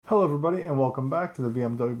Hello, everybody, and welcome back to the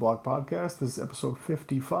BMW Blog Podcast. This is episode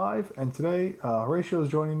 55, and today Horatio is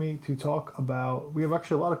joining me to talk about. We have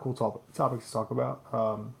actually a lot of cool topics to talk about.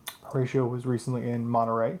 Horatio was recently in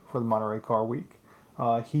Monterey for the Monterey Car Week.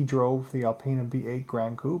 He drove the Alpina B8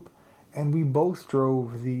 Grand Coupe, and we both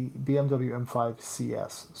drove the BMW M5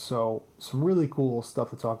 CS. So, some really cool stuff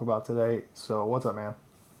to talk about today. So, what's up, man?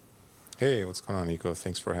 Hey, what's going on, Nico?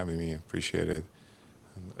 Thanks for having me. Appreciate it.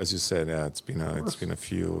 As you said, Of it's been course. a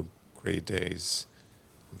few great days.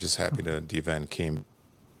 I'm just happy that the event came.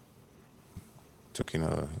 Took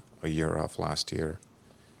a year off last year,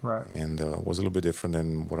 Right. and was a little bit different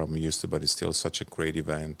than what I'm used to, but it's still such a great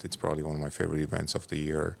event. It's probably one of my favorite events of the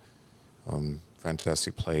year.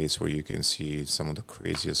 Fantastic place where you can see some of the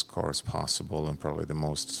craziest cars possible, and probably the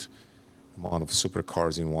most amount of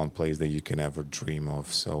supercars in one place that you can ever dream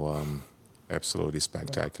of. So absolutely Yeah.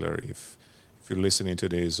 spectacular. If you're listening to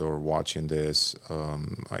this or watching this,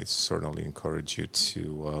 I certainly encourage you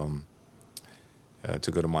to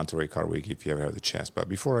go to Monterey Car Week if you ever have the chance. But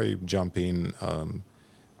before I jump in, I'm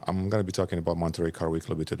going to be talking about Monterey Car Week a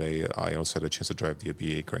little bit today. I also had a chance to drive the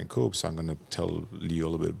BA Grand Coupe, so I'm going to tell you a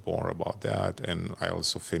little bit more about that. And I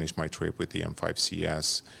also finished my trip with the M5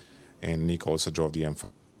 CS, and Nick also drove the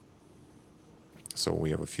M5. So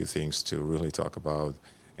we have a few things to really talk about.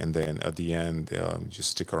 And then at the end,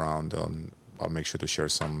 just stick around. I'll make sure to share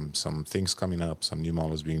some things coming up, some new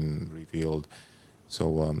models being revealed.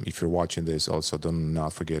 So if you're watching this, also do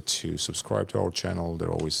not forget to subscribe to our channel. There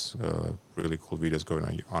are always really cool videos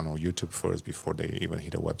going on our YouTube first before they even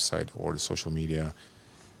hit a website or the social media.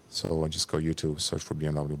 So just go YouTube, search for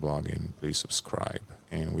BMW Blog, and please subscribe.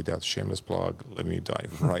 And with that shameless plug, let me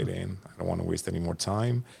dive right in. I don't want to waste any more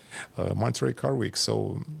time. Monterey Car Week.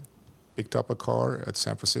 So picked up a car at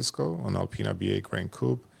San Francisco, an Alpina B8 Grand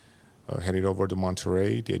Coupe, headed over to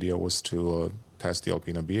Monterey. The idea was to test the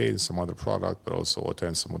Alpina B8 and some other product, but also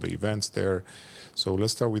attend some of the events there. So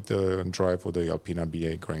let's start with the drive of the Alpina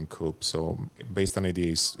B8 Grand Coupe. So based on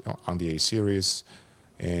the A series,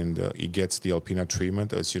 and it gets the Alpina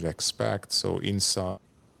treatment as you'd expect. So inside,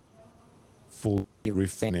 fully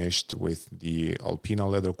refinished with the Alpina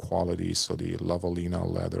leather quality, so the Lavalina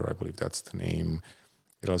leather, I believe that's the name.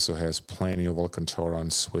 It also has plenty of Alcantara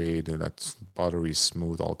and suede, and that's buttery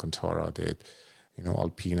smooth Alcantara that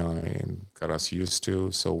Alpina and got us used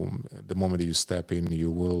to. So the moment that you step in,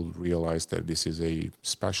 you will realize that this is a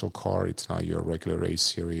special car. It's not your regular A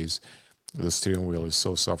series. The steering wheel is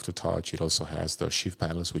so soft to touch. It also has the shift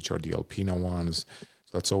panels, which are the Alpina ones.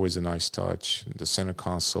 So that's always a nice touch. The center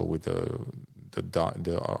console with the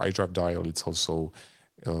iDrive dial, it's also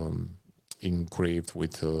um, engraved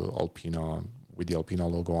with the Alpina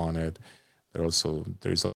logo on it. There's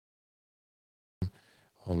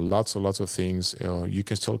lots of things. You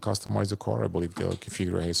can still customize the car. I believe the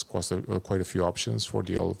configurator has quite a few options for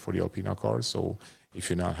the Alpina cars. So if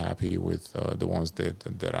you're not happy with the ones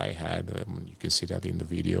that I had, you can see that in the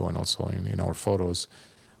video and also in our photos.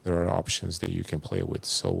 There are options that you can play with.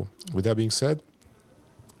 So with that being said,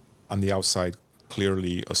 on the outside,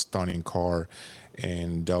 clearly a stunning car,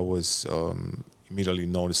 and that was immediately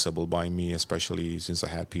noticeable by me, especially since I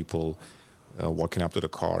had people walking up to the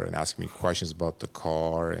car and asking me questions about the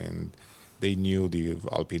car, and they knew the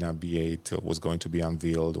Alpina B8 was going to be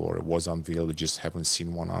unveiled or it was unveiled. They just haven't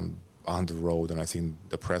seen one on the road, and I think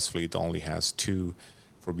the press fleet only has two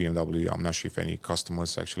for BMW. I'm not sure if any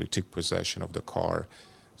customers actually took possession of the car,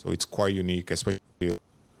 so it's quite unique, especially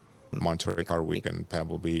Monterey Car Week and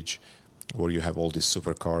Pebble Beach, where you have all these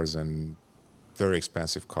supercars and very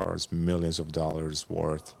expensive cars, millions of dollars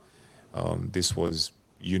worth. This was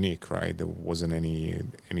unique, right? There wasn't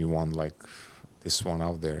anyone like this one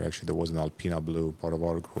out there. Actually, there was an Alpina Blue, part of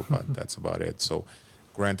our group, but that's about it. So,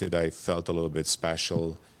 granted, I felt a little bit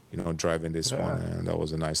special, driving this one, Yeah. and that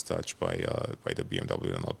was a nice touch by the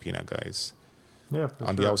BMW and Alpina guys. Yeah, for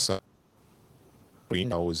On the sure. outside, green,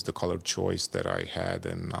 that was the color choice that I had,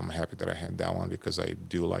 and I'm happy that I had that one because I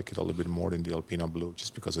do like it a little bit more than the Alpina Blue,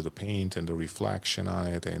 just because of the paint and the reflection on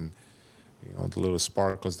it, and the little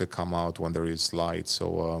sparkles that come out when there is light.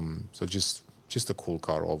 So just a cool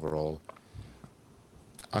car overall.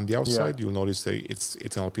 On the Yeah. outside, you'll notice that it's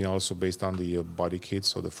an Alpina also based on the body kit.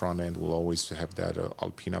 So the front end will always have that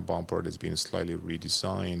Alpina bumper that's been slightly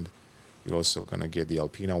redesigned. You're also gonna get the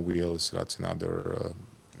Alpina wheels. So that's another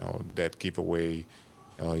that giveaway.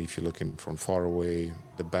 If you're looking from far away,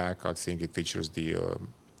 the back, I think it features the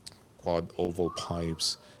quad oval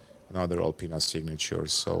pipes, another Alpina signature.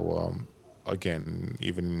 So again,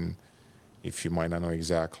 even if you might not know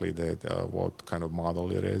exactly that what kind of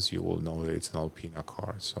model it is, you will know that it's an Alpina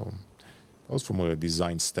car. So that was from a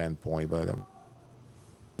design standpoint, but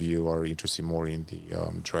you are interested more in the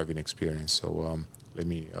driving experience. So let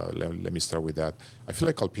me start with that. I feel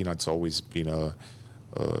like Alpina's always been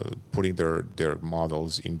putting their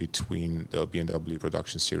models in between the BMW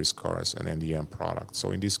production series cars and then the M product.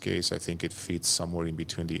 So in this case, I think it fits somewhere in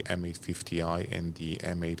between the M850i and the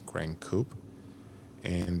M8 Grand Coupe,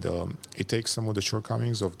 and it takes some of the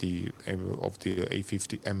shortcomings of the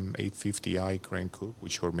M850i Grand Coupe,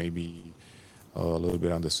 which were maybe a little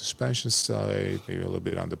bit on the suspension side, maybe a little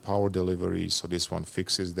bit on the power delivery. So this one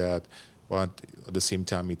fixes that, but at the same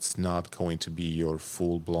time, it's not going to be your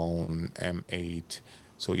full-blown M8.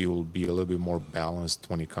 So it will be a little bit more balanced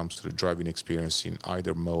when it comes to the driving experience in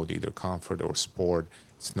either mode, either comfort or sport.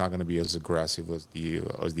 It's not going to be as aggressive as the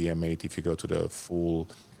M8 if you go to the full,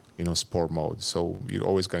 sport mode. So you're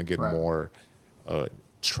always going to get Right. more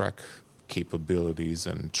track capabilities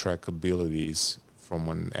and track abilities from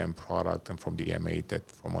an M product and from the M8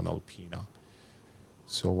 that from an Alpina.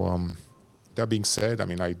 So that being said, I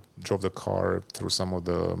mean, I drove the car through some of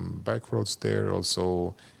the back roads there.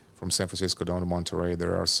 Also, from San Francisco down to Monterey,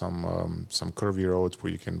 there are some curvy roads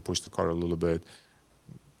where you can push the car a little bit.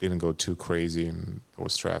 Didn't go too crazy, and there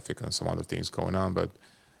was traffic and some other things going on. But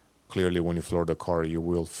clearly, when you floor the car, you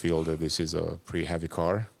will feel that this is a pretty heavy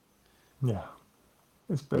car. Yeah,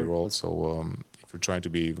 it's big. So if you're trying to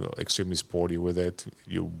be extremely sporty with it,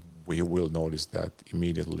 you will notice that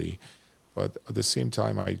immediately. But at the same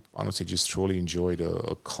time, I honestly just truly enjoyed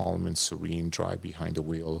a calm and serene drive behind the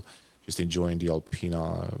wheel, just enjoying the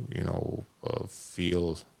Alpina,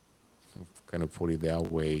 feel, kind of put it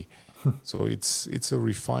that way. So it's a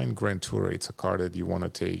refined Grand Tourer. It's a car that you want to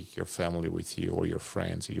take your family with you or your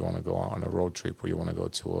friends. You want to go on a road trip, or you want to go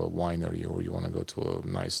to a winery, or you want to go to a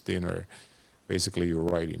nice dinner. Basically, you're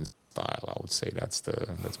riding style. I would say that's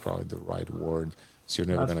probably the right word. So you're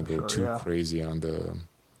never That's going to for go sure. too Yeah. crazy on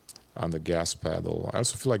the gas pedal. I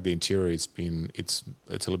also feel like the interior it's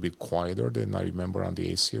a little bit quieter than I remember on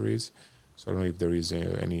the A series. So I don't know if there is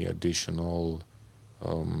any additional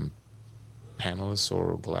panels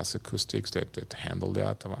or glass acoustics that handle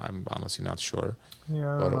that. I'm honestly not sure.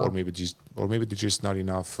 Yeah, I But don't or know. maybe there's just not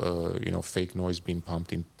enough fake noise being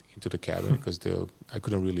pumped into the cabin, because I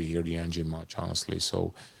couldn't really hear the engine much, honestly.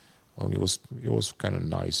 So it was kind of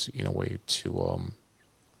nice in a way to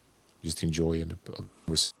just enjoy and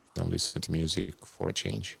listen to music for a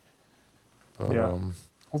change. But Yeah.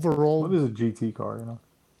 overall, What is a GT car,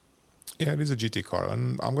 yeah, it is a GT car,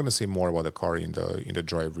 and I'm gonna say more about the car in the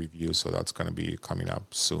drive review. So that's gonna be coming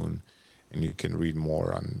up soon, and you can read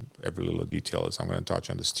more on every little details. I'm gonna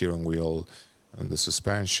touch on the steering wheel and the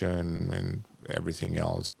suspension and everything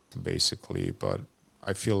else, basically. But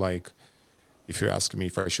I feel like if you're asking me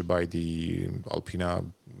if I should buy the Alpina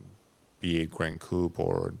B8 Grand Coupe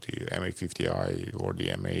or the M850i or the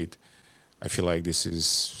M8, I feel like this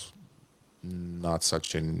is not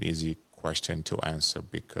such an easy question to answer,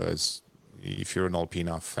 because if you're an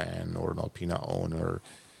Alpina fan or an Alpina owner,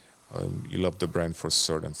 you love the brand for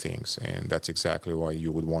certain things, and that's exactly why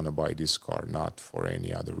you would want to buy this car, not for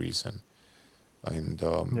any other reason. And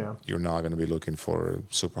Yeah. you're not going to be looking for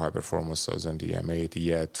super high performances on the M8,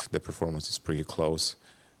 yet the performance is pretty close,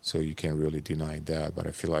 so you can't really deny that. But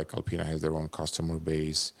I feel like Alpina has their own customer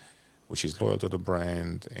base, which is loyal to the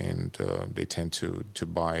brand, and they tend to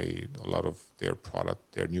buy a lot of their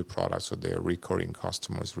new products, or their recurring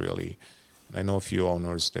customers, really. And I know a few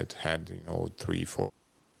owners that had 3, 4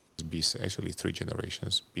 actually 3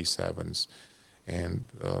 generations B7s, and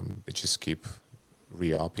they just keep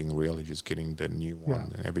re-upping, really, just getting the new Yeah.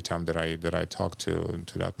 one. And every time that I talk to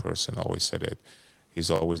that person, I always said it. He's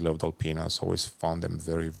always loved Alpinas, always found them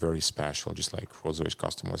very, very special, just like Rolls-Royce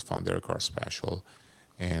customers found their car special.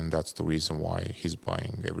 And that's the reason why he's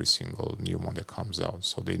buying every single new one that comes out.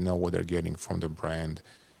 So they know what they're getting from the brand.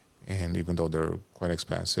 And even though they're quite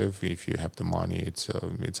expensive, if you have the money, it's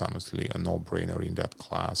honestly a no-brainer in that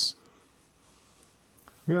class.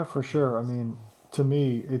 Yeah, for sure. I mean, to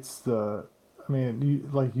me, I mean,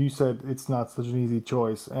 like you said, it's not such an easy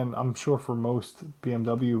choice. And I'm sure for most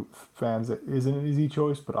BMW fans, it isn't an easy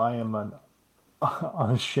choice, but I am an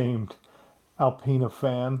unashamed Alpina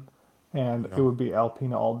fan, and it Yeah, would be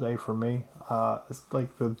Alpina all day for me. It's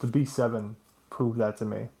like the B7 proved that to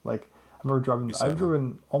me. Like I've B7.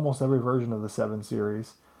 driven almost every version of the 7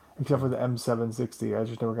 Series, except Yeah, for the M760. I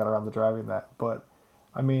just never got around to driving that. But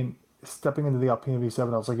I mean, stepping into the Alpina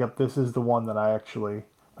V7, I was like, yep, this is the one that I actually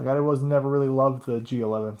like. I was never really loved the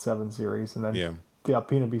G11 7 Series, and then yeah. the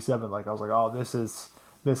Alpina B7, like I was like, oh, this is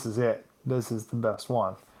it. This is the best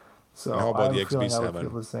one. And how So I about have the a feeling I would feel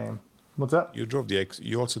XB7? the same. What's that?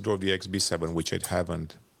 You also drove the XB7, which I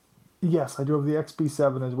haven't. Yes, I drove the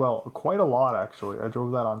XB7 as well. Quite a lot, actually. I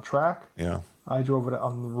drove that on track. Yeah, I drove it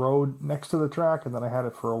on the road next to the track, and then I had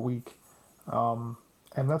it for a week.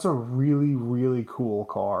 And that's a really, really cool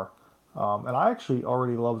car. And I actually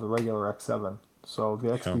already love the regular X7. So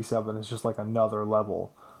the yeah, XB7 is just like another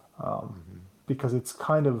level hmm because it's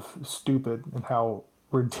kind of stupid in how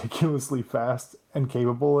ridiculously fast and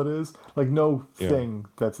capable it is. Like, no yeah, thing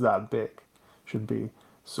that's that big should be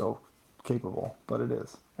so capable, but it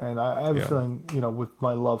is. And I have a yeah. feeling, with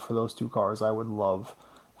my love for those two cars, I would love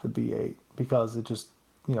the B8 because it just,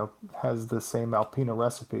 has the same Alpina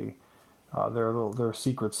recipe, their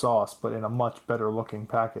secret sauce, but in a much better looking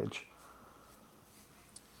package.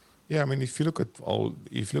 Yeah, I mean, if you look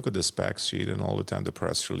at the spec sheet and all the time the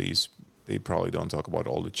press release, they probably don't talk about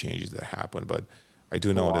all the changes that happen. But I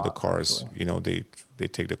do A know that the lot, cars, actually. they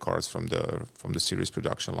take the cars from the series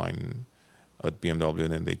production line at BMW,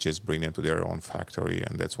 and then they just bring them to their own factory,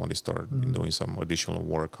 and that's when they start Hmm. doing some additional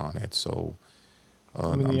work on it. So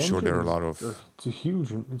I mean, I'm the sure there are a engines lot are of it's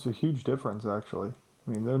a huge difference actually.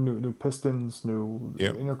 I mean, they're new pistons, new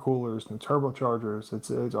yeah, intercoolers, new turbochargers. It's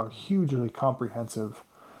a hugely comprehensive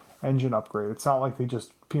engine upgrade. It's not like they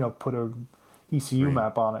just put a ECU right,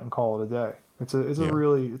 map on it and call it a day. yeah,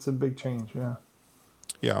 It's a big change. Yeah.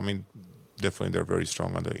 yeah. I mean, definitely they're very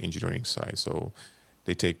strong on the engineering side, so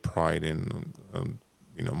they take pride in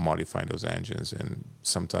modifying those engines, and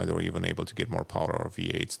sometimes they're even able to get more power out of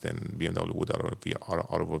V8s than BMW would out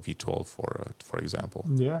of a V12 for example.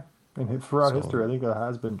 Yeah. And throughout So history, I think that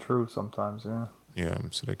has been true sometimes. Yeah. yeah,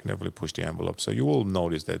 so they can definitely push the envelope. So you will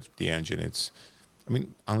notice that the engine, it's, I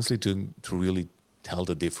mean, honestly, to really tell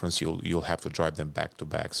the difference, you'll have to drive them back to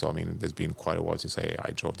back. So I mean, there's been quite a while since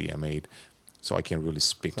I drove the M8, so I can't really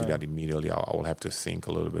speak to that Same. immediately. I will have to think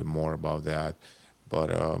a little bit more about that.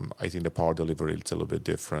 But I think the power delivery is a little bit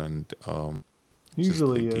different. Just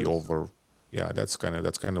Usually the is. over, yeah, that's kind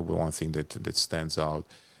of one thing that stands out.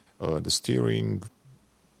 The steering,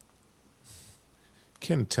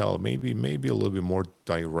 can tell maybe a little bit more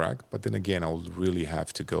direct, but then again I would really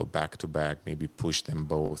have to go back to back, maybe push them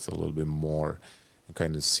both a little bit more and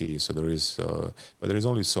kind of see. So there is but there is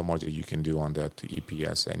only so much that you can do on that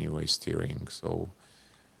EPS anyway steering. So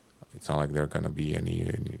it's not like there going to be any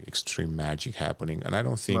extreme magic happening, and I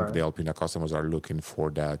don't think the Right. Alpina customers are looking for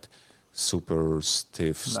that super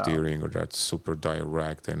stiff No. steering or that super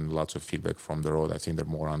direct and lots of feedback from the road. I think they're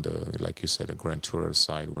more on the, like you said, the Grand Tourer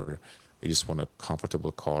side, where they just want a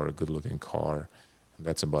comfortable car, a good looking car. And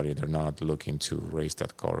that's about it. They're not looking to race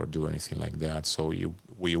that car or do anything like that. So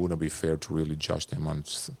we wouldn't be fair to really judge them on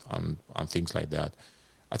things like that.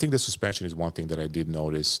 I think the suspension is one thing that I did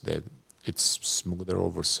notice, that it's smoother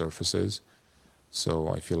over surfaces. So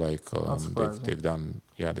I feel like Not surprising. they've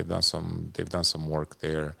done some work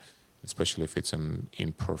there, especially if it's an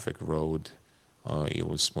imperfect road. It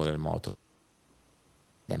will smooth them out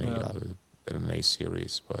than a Yeah. uh, than an A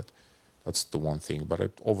series. But that's the one thing. But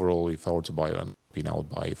overall, if I were to buy an Alpine, I would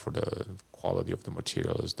buy it for the quality of the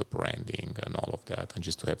materials, the branding, and all of that, and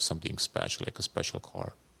just to have something special, like a special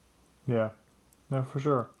car. Yeah. No, for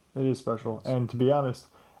sure. It is special. And to be honest,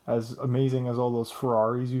 as amazing as all those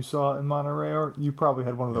Ferraris you saw in Monterey are, you probably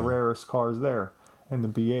had one of the Yeah, rarest cars there in the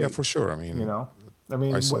yeah, B8, for sure. I you mean, know? I I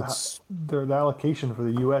mean, saw the allocation for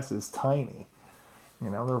the US is tiny.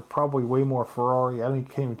 There are probably way more Ferrari. I don't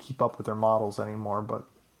can't even keep up with their models anymore, but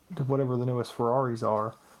whatever the newest Ferraris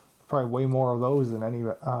are, probably way more of those than any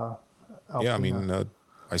Yeah, I Alpina. mean,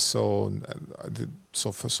 I saw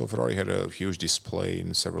so Ferrari had a huge display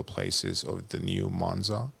in several places of the new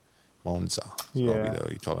Monza. So that'll be Yeah. the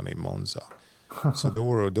Italian name, Monza. So there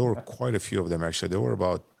were quite a few of them actually. There were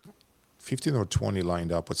about 15 or 20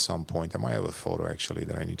 lined up at some point. I might have a photo actually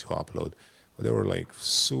that I need to upload. But they were like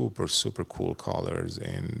super super cool colors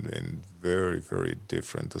and very very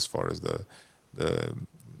different as far as the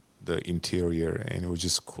the interior, and it was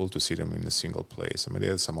just cool to see them in a single place. I mean, they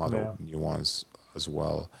had some other Yeah. new ones as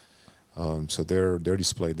well. So their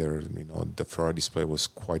display there, the Ferrari display was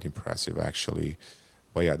quite impressive actually.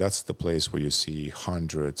 But yeah, that's the place where you see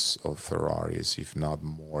hundreds of Ferraris, if not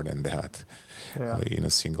more than that, Yeah. in a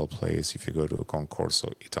single place. If you go to a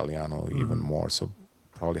Concorso Italiano, even Hmm. more. So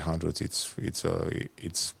probably hundreds. It's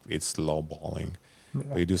lowballing, Yeah.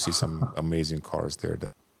 but you do see some amazing cars there.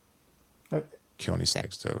 The Uh,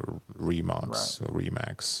 Koenigseggs, the Right.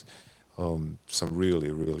 Remax, some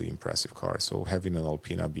really really impressive cars. So having an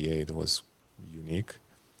Alpina B8 was unique.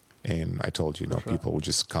 And I told you, For sure. people would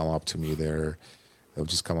just come up to me there. They'll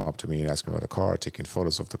just come up to me and ask me about the car, taking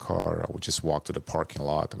photos of the car. I would just walk to the parking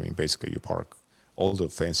lot. I mean, basically, you park, all the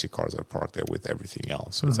fancy cars are parked there with everything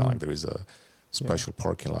else. So it's not Hmm. like there is a Yeah. special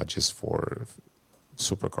parking lot just for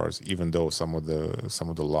supercars. Even though some of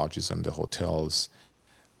the lodges and the hotels,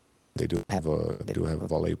 they do have a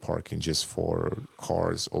valet parking just for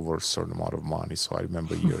cars over a certain amount of money. So I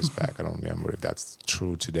remember years back. I don't remember if that's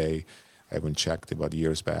true today. I haven't checked it, but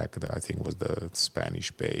years back, I think it was the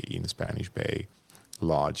Spanish Bay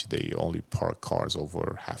Lodge. They only park cars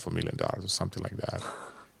over $500,000 or something like that.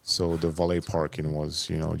 So the valet parking was,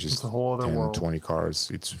 It's just a whole other 10, world. 20 cars.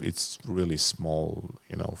 It's really small,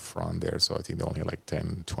 front there. So I think they only like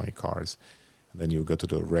 10, 20 cars. And then you go to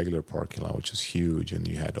the regular parking lot, which is huge, and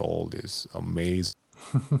you had all this amazing.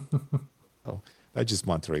 Oh, that's just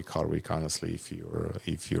Monterey Car Week. Honestly, if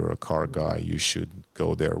you're a car guy, you should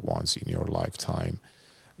go there once in your lifetime.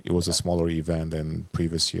 It was a smaller event than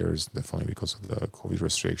previous years, definitely because of the COVID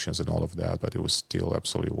restrictions and all of that, but it was still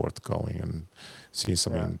absolutely worth going and seeing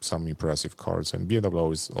some impressive cars. And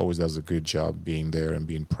BMW always does a good job being there and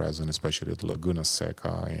being present, especially at Laguna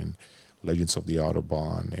Seca and Legends of the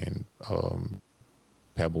Autobahn and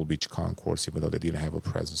Pebble Beach Concourse, even though they didn't have a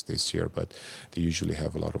presence this year, but they usually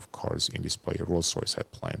have a lot of cars in display. Rolls-Royce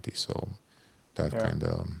had plenty, so that kind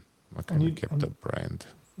of kept the brand.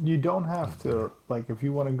 You don't have to, like, if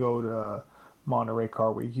you want to go to Monterey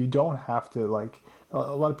Car Week, you don't have to, like,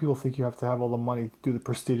 a lot of people think you have to have all the money to do the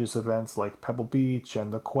prestigious events like Pebble Beach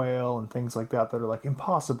and the Quail and things like that are like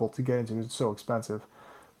impossible to get into because it's so expensive.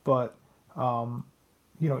 But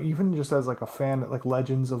even just as like a fan, like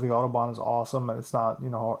Legends of the Autobahn is awesome, and it's not,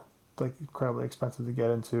 like incredibly expensive to get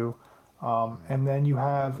into. And then you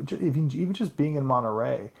have even just being in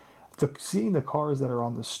Monterey, seeing the cars that are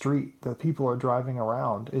on the street that people are driving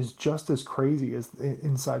around is just as crazy as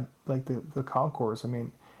inside like the concourse. I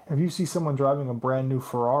mean, if you see someone driving a brand new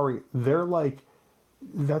Ferrari, they're like,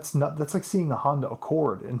 that's like seeing a Honda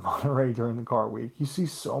Accord in Monterey during the car week. You see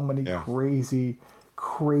so many Yeah,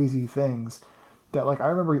 crazy things that, like, I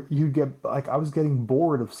remember you'd get, like, I was getting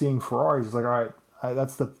bored of seeing Ferraris. It's like, all right,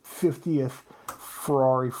 that's the 50th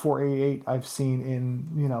Ferrari 488 I've seen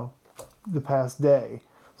in, the past day.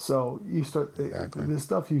 So you start, exactly. the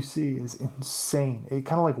stuff you see is insane. It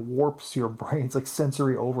kind of like warps your brain. It's like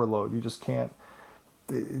sensory overload. You just can't,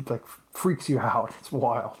 it like freaks you out. It's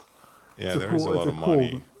wild. Yeah, there is a lot of It's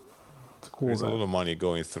money. a cool There's a event. lot of money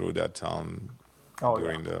going through that town Oh yeah.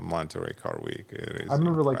 during the Monterey Car Week. It I is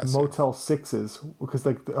remember like impressive. Motel Sixes because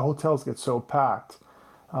like the hotels get so packed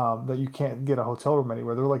that you can't get a hotel room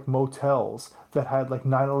anywhere. They're like motels that had like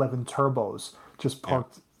 911 turbos just Yeah,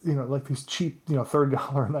 parked, like these cheap,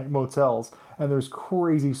 $30 a night motels. And there's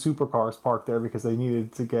crazy supercars parked there because they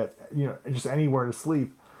needed to get, just anywhere to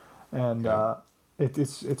sleep. And yeah,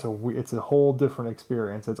 it's a whole different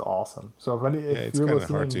experience. It's awesome. So yeah. if It's you're kind of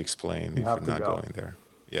hard to listening, explain you if have you're to not go. going there.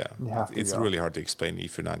 Yeah, You it's, have to it's go. really hard to explain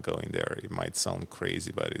if you're not going there. It might sound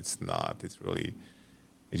crazy, but it's not. It's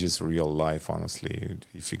just real life, honestly.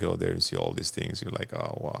 If you go there and see all these things, you're like,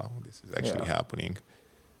 oh wow, this is actually Yeah. happening.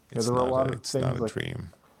 Yeah, there were a lot of It's not things a like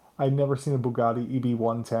dream. I'd never seen a Bugatti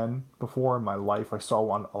EB110 before in my life. I saw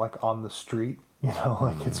one like on the street.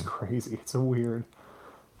 Like it's crazy. It's a Yeah, weird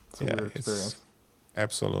it's experience.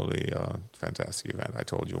 absolutely a fantastic event. I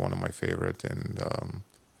told you one of my favorite, and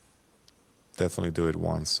definitely do it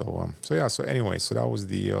once. So yeah. So anyway, so that was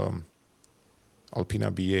the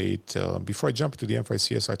Alpina B8. Before I jump into the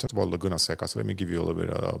M5CS, I talked about Laguna Seca. So let me give you a little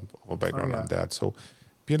bit of a Oh background on yeah, that. So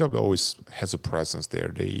BMW always has a presence there.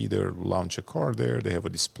 They either launch a car there, they have a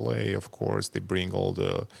display, of course. They bring all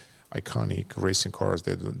the iconic racing cars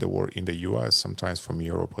that were in the US, sometimes from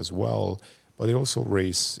Europe as well. But they also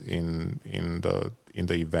race in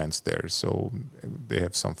the events there. So they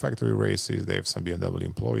have some factory races, they have some BMW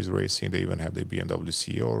employees racing, they even have the BMW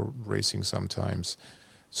CEO racing sometimes.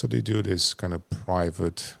 So they do this kind of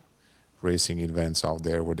private racing events out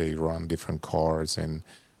there where they run different cars, and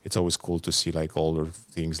it's always cool to see like older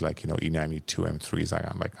things like E92 M3s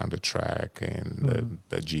like on the track, and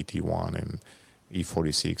the GT1 and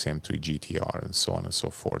E46 M3 GTR and so on and so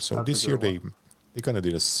forth. So that's a this year good one. they kind of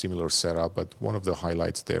did a similar setup, but one of the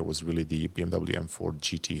highlights there was really the BMW M4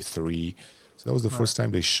 GT3. So that was the Right. first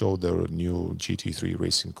time they showed the new GT3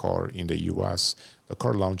 racing car in the US. The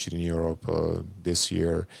car launched in Europe this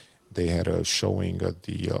year. They had a showing at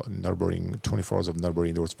the Nürburgring, 24 Hours of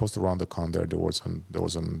Nürburgring. They were supposed to run the car there. There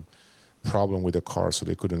was a problem with the car, so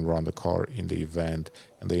they couldn't run the car in the event,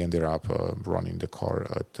 and they ended up running the car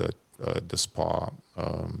at the Spa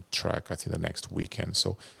track, I think, the next weekend.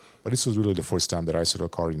 So, but this was really the first time that I saw the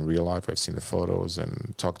car in real life. I've seen the photos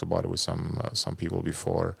and talked about it with some people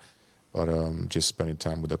before, but just spending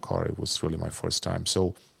time with the car, it was really my first time.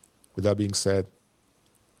 So, with that being said,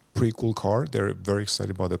 pretty cool car. They're very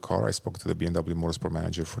excited about the car. I spoke to the BMW Motorsport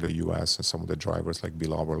manager for the US and some of the drivers like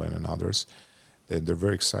Bill Oberlin and others. they're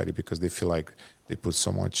very excited because they feel like they put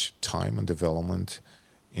so much time and development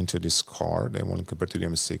into this car. They want to compare to the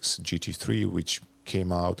M6 GT3, which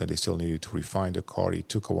came out and they still needed to refine the car. It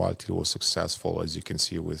took a while till it was successful, as you can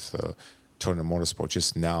see with Turner Motorsport.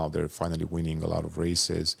 Just now, they're finally winning a lot of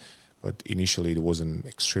races. But initially, it wasn't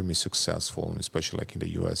extremely successful, especially like in the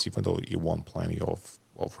US, even though it won plenty of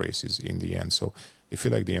races in the end. So I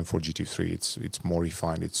feel like the M4 GT3, it's more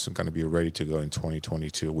refined. It's going to be ready to go in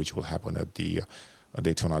 2022, which will happen at the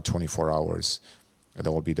Daytona 24 Hours. And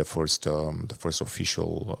that will be the first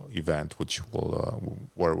official event, which will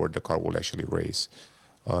where the car will actually race.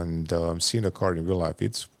 And seeing the car in real life,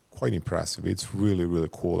 it's quite impressive. It's really, really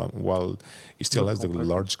cool. And while it still has the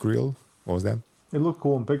large grille, what was that? It looked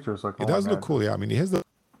cool in pictures. Like, It does look cool, yeah. I mean, it has the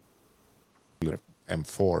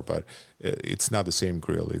M4, but it's not the same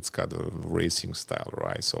grille. It's got a racing style,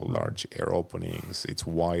 right? So large air openings. It's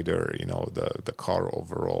wider, the car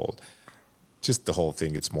overall. Just the whole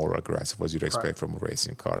thing, it's more aggressive as you'd expect from a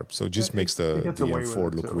racing car. So it just makes the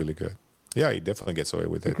M4 look really good. Yeah, it definitely gets away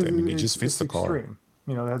with it. I mean, it just fits the car. Extreme.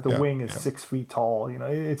 The wing is 6 feet tall.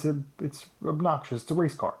 It's obnoxious. It's a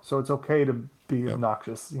race car, so it's okay to be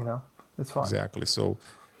obnoxious. It's fine. Exactly. So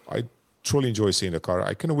I truly enjoy seeing the car.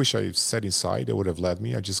 I kind of wish I sat inside. It would have led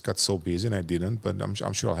me. I just got so busy and I didn't. But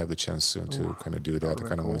I'm sure I'll have the chance soon to kind of do that. I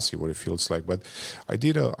kind of want to see what it feels like. But I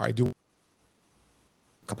do a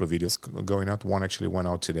couple of videos going out. One actually went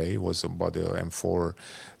out today. It was about the M4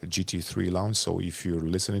 GT3 launch. So if you're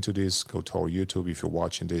listening to this, go to our YouTube. If you're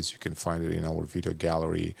watching this, you can find it in our video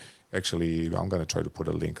gallery. Actually, I'm going to try to put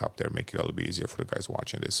a link up there, make it a little bit easier for the guys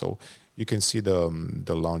watching this. So you can see the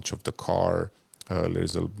launch of the car.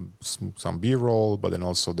 There's some B-roll, but then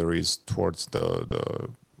also there is towards the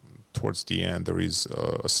end, there is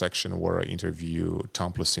a section where I interview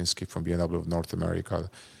Tom Plusinski from BMW of North America,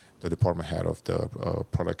 the department head of the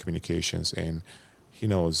product communications, and he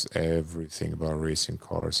knows everything about racing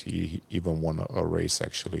cars. He even won a race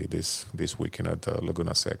actually this weekend at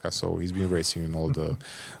Laguna Seca. So he's been racing in all the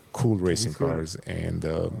cool racing cars and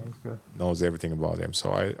knows everything about them.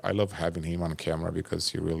 So I love having him on camera because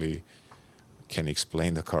he really can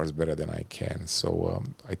explain the cars better than I can. So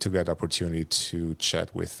I took that opportunity to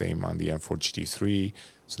chat with him on the M4 GT3.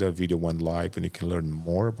 So that video went live and you can learn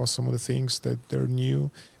more about some of the things that they're new.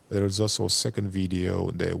 There's also a second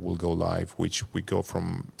video that will go live, which we go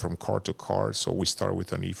from car to car. So we start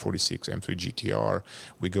with an E46 M3 GTR.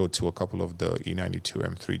 We go to a couple of the E92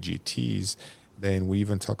 M3 GTs. Then we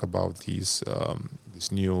even talk about these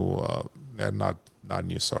this new, not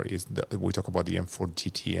new, sorry. We talk about the M4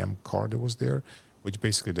 GTM car that was there, which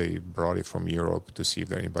basically they brought it from Europe to see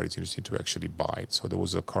if anybody's interested to actually buy it. So there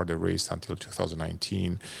was a car that raced until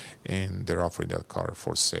 2019, and they're offering that car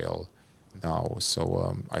for sale now.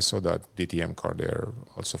 So I saw that DTM car there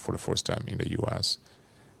also for the first time in the US.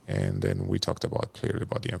 And then we talked clearly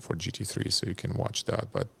about the M4 GT3, so you can watch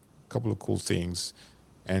that. But a couple of cool things.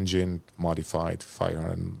 Engine modified,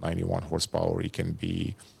 591 horsepower. It can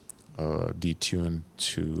be detuned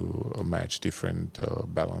to match different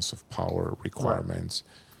balance of power requirements.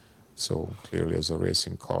 So clearly as a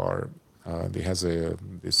racing car, it has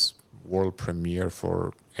this world premiere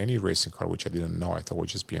for any racing car, which I didn't know. I thought it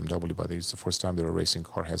was just BMW, but it's the first time that a racing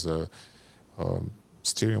car has a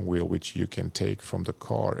steering wheel which you can take from the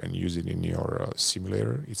car and use it in your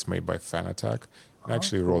simulator. It's made by Fanatec. I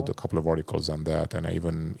actually wrote a couple of articles on that, and I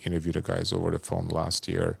even interviewed the guys over the phone last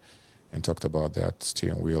year and talked about that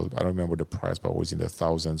steering wheel. I don't remember the price, but it was in the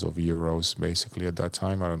thousands of euros basically at that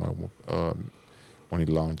time. I don't know when it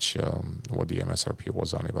launched what the MSRP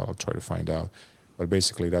was on it, but I'll try to find out. But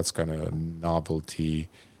basically, that's kind of a novelty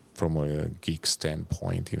from a geek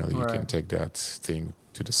standpoint. You can take that thing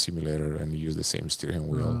to the simulator and use the same steering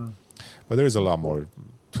wheel. But there's a lot more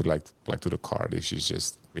to like to the car. This is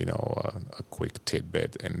just a quick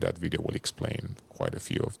tidbit, and that video will explain quite a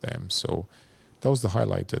few of them. So that was the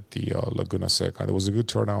highlight at the Laguna Seca. There was a good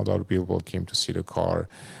turnout. A lot of people came to see the car.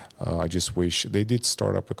 I just wish they did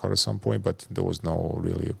start up the car at some point, but there was no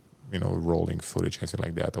really rolling footage, anything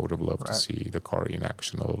like that. I would have loved to see the car in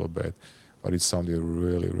action a little bit, but it sounded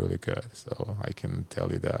really, really good. So I can tell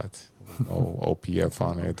you that. No OPF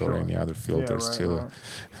on it or any other filters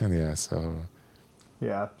And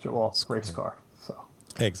yeah, well, race car. So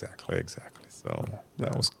exactly. So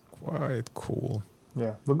that was quite cool.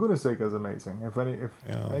 Yeah, Laguna Seca is amazing. If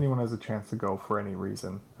anyone has a chance to go for any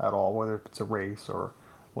reason at all, whether it's a race or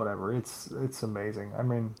whatever, it's amazing. I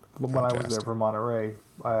mean, when I was there for Monterey,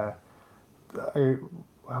 I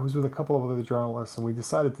was with a couple of other journalists, and we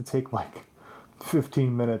decided to take like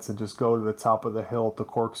 15 minutes and just go to the top of the hill at the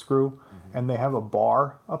Corkscrew, and they have a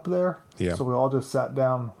bar up there. Yeah. So we all just sat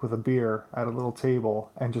down with a beer at a little table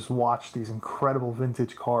and just watched these incredible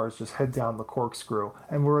vintage cars just head down the Corkscrew.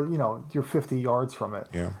 And you're 50 yards from it.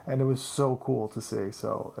 Yeah. And it was so cool to see.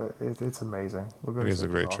 So it's amazing. It is a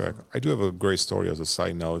great track. I do have a great story as a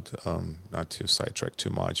side note, not to sidetrack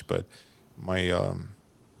too much, but my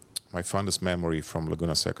my fondest memory from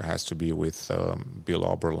Laguna Seca has to be with Bill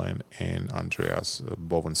Oberlin and Andreas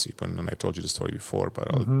Bovensiepen. And I told you the story before, but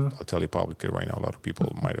I'll tell you publicly right now. A lot of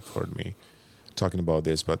people might have heard me talking about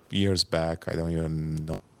this, but years back, I don't even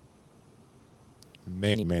know,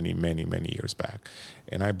 many years back.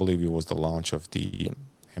 And I believe it was the launch of the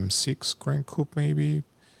M6 Grand Coupe, maybe.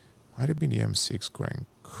 Might have been the M6 Grand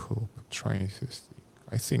Coupe, trying to think.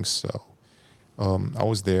 I think so. I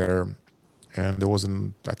was there, and there was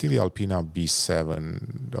I think the Alpina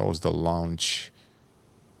B7, that was the launch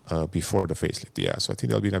before the facelift. Yeah, so I think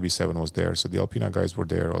the Alpina B7 was there. So the Alpina guys were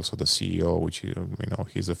there. Also the CEO, which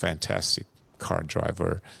he's a fantastic car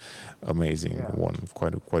driver, amazing. Yeah. Won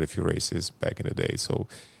quite a few races back in the day. So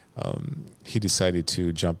he decided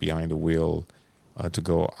to jump behind the wheel to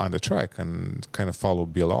go on the track and kind of follow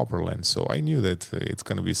Bill Oberlin. So I knew that it's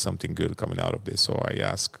going to be something good coming out of this. So I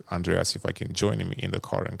asked Andreas if I can join him in the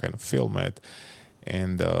car and kind of film it.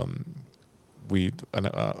 And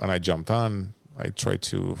I jumped on. I tried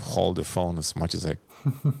to hold the phone as much as I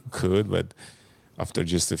could, but after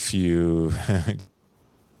just a few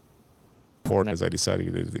as I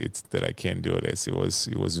decided that I can't do this. It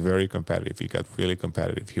was very competitive. He got really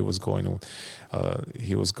competitive. He was going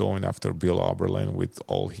after Bill Oberlin with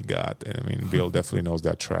all he got. And I mean, Bill definitely knows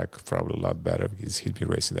that track probably a lot better because he'd been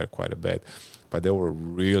racing there quite a bit. But they were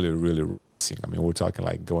really racing. I mean, we're talking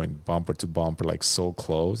like going bumper to bumper, like so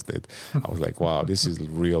close that I was like, wow, this is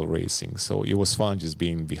real racing. So it was fun just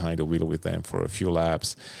being behind the wheel with them for a few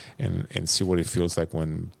laps and see what it feels like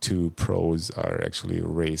when two pros are actually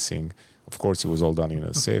racing. Of course, it was all done in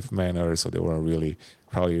a safe manner, so they weren't really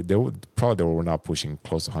they were not pushing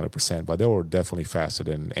close to 100%, but they were definitely faster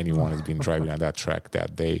than anyone has been driving on that track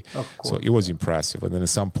that day. So it was impressive. And then at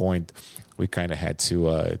some point, we kind of had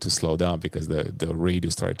to slow down because the radio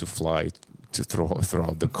started to fly to throw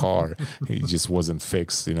out the car. It just wasn't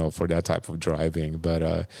fixed, for that type of driving.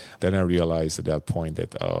 But then I realized at that point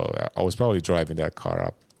that I was probably driving that car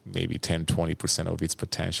up maybe 10-20% of its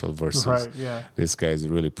potential versus this guy's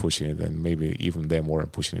really pushing it, and maybe even them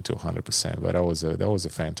weren't pushing it to 100%. But that was a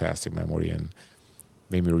fantastic memory and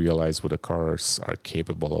made me realize what the cars are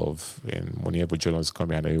capable of. And when you have a journalist come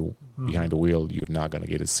behind the wheel, you're not going to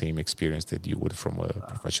get the same experience that you would from a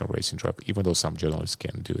professional racing driver, even though some journalists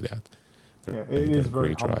can do that. It is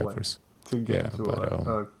very humbling to get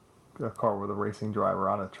into a car with a racing driver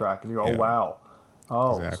on a track and you go, oh, wow.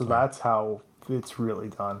 Oh, exactly. So that's how it's really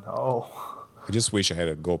done. Oh, I just wish I had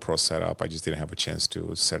a GoPro set up. I just didn't have a chance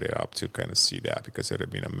to set it up to kind of see that because it would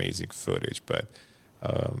have been amazing footage. But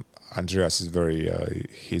Andreas is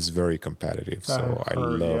he's very competitive. So I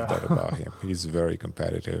love that about him. He's very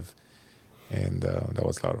competitive. And that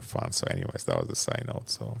was a lot of fun. So anyways, that was a side note.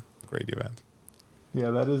 So great event.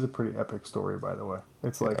 Yeah, that is a pretty epic story, by the way.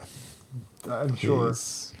 It's like, I'm sure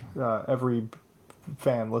every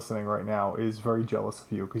fan listening right now is very jealous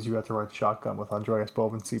of you because you got to ride shotgun with Andreas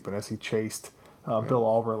Bovensiepen as he chased Bill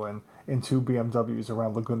Oberlin in two BMWs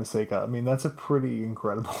around Laguna Seca. I mean, that's a pretty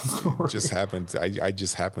incredible story. I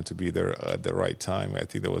just happened to be there at the right time. I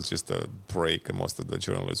think there was just a break, and most of the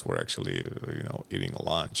journalists were actually, eating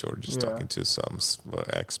lunch or just talking to some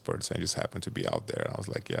experts. I just happened to be out there, and I was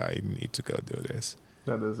like, yeah, I need to go do this.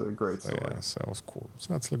 That is a great story. Yeah, so that was cool.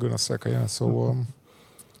 So that's Laguna Seca, yeah. So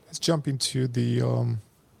let's jump into the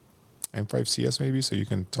M5 CS maybe, so you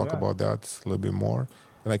can talk about that a little bit more,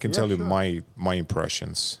 and I can tell you my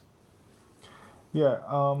impressions. Yeah,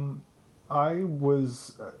 I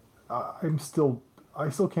still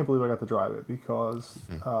can't believe I got to drive it because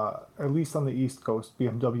at least on the East Coast,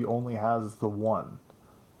 BMW only has the one.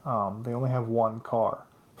 They only have one car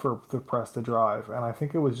for the press to drive, and I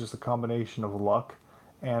think it was just a combination of luck,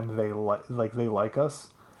 and they like us.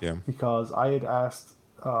 Yeah. Because I had asked.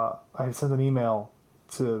 I had sent an email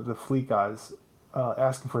to the fleet guys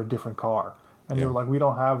asking for a different car. And they were like, we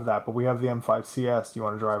don't have that, but we have the M5 CS. Do you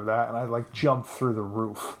want to drive that? And I jumped through the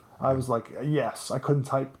roof. I was like, yes. I couldn't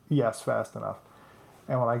type yes fast enough.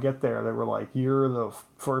 And when I get there, they were like, you're the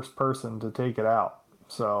first person to take it out.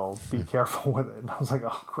 So be careful with it. And I was like,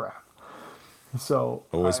 oh, crap. So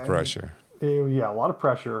always pressure. A lot of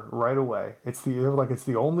pressure right away. It's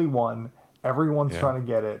the only one. Everyone's trying to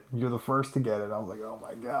get it. You're the first to get it. I was like, oh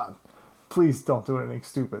my God, please don't do anything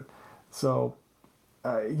stupid. So,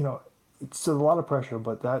 it's a lot of pressure,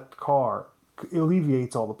 but that car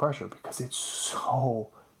alleviates all the pressure because it's so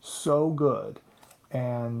good,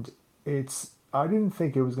 and I didn't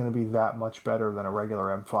think it was going to be that much better than a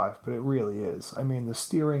regular M5, but it really is. I mean, the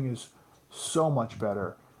steering is so much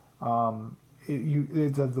better. The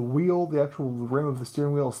wheel, the actual rim of the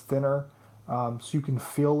steering wheel is thinner, so you can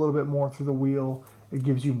feel a little bit more through the wheel. It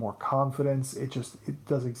gives you more confidence. It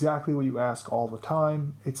does exactly what you ask all the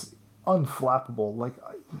time. It's unflappable. Like,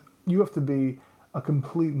 you have to be a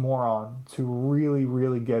complete moron to really,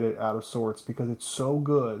 really get it out of sorts because it's so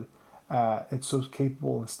good. It's so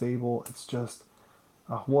capable and stable. It's just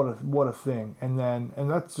what a thing. And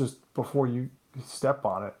that's just before you step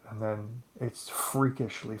on it, and then it's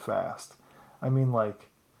freakishly fast. I mean, like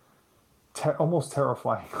almost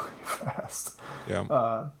terrifyingly fast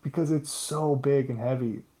Yeah. because it's so big and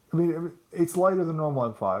heavy. I mean, it's lighter than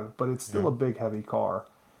normal M5, but it's still Yeah. a big, heavy car.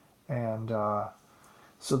 And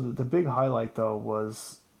so the big highlight though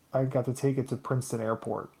was I got to take it to Princeton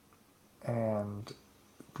Airport, and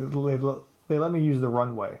they let me use the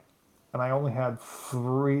runway, and I only had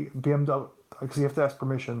three BMW because you have to ask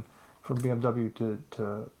permission from BMW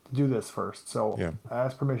to do this first. So Yeah. I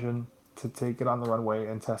asked permission to take it on the runway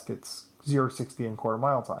and test its 0-60 and quarter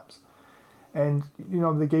mile times. And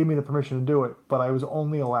they gave me the permission to do it, but I was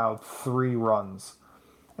only allowed 3 runs,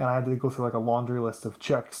 and I had to go through like a laundry list of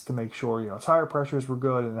checks to make sure tire pressures were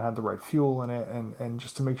good and it had the right fuel in it, and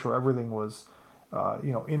just to make sure everything was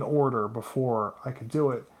in order before I could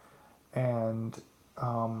do it. And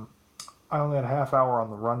I only had a half hour on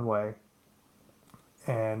the runway,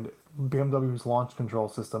 and BMW's launch control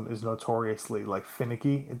system is notoriously like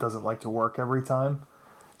finicky. It doesn't like to work every time,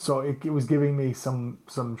 so it was giving me some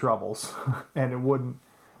troubles, and it wouldn't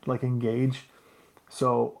like engage.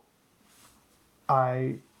 So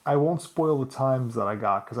I won't spoil the times that I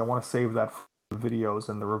got because I want to save that for the videos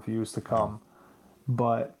and the reviews to Yeah. come.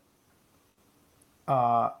 But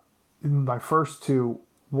my first two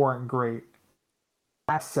weren't great.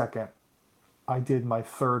 Last second, I did my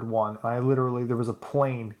third one, and I literally there was a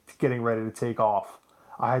plane getting ready to take off.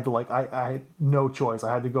 I had to I had no choice.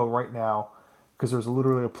 I had to go right now because there was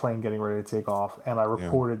literally a plane getting ready to take off, and I Yeah.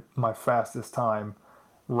 recorded my fastest time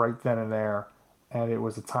right then and there, and it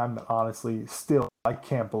was a time that honestly still I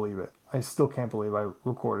can't believe it. I still can't believe I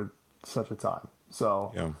recorded such a time.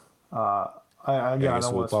 So Yeah. again Yeah, I I guess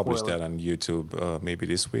don't we'll want to publish spoil it. that on YouTube maybe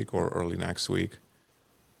this week or early next week.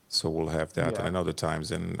 So we'll have that and Yeah. another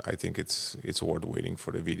times, and I think it's worth waiting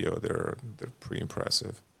for the video. They're pretty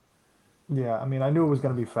impressive. Yeah, I mean, I knew it was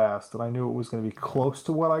going to be fast, and I knew it was going to be close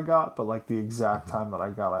to what I got, but like the exact Mhm. time that I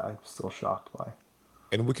got, I'm still shocked by.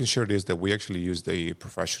 And we can share this that we actually used a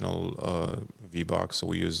professional V-Box. So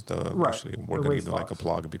we used Right, actually we're the gonna race give them like a box.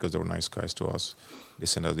 plug because they were nice guys to us. They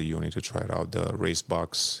sent us the unit to try it out, the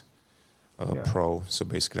Racebox Yeah, Pro. So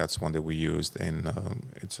basically that's one that we used, and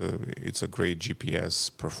it's a great GPS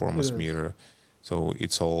it performance is. meter. So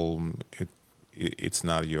it's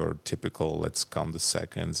not your typical let's count the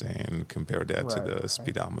seconds and compare that to Right, the right.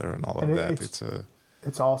 speedometer and all And of that.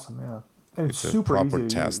 it's awesome, yeah, and it's It's a super proper easy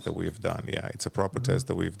to test that use. we've done. Yeah, it's a proper Hmm. test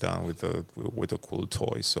that we've done with a cool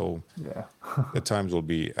toy. So Yeah, the times will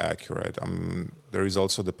be accurate. There is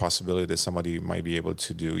also the possibility that somebody might be able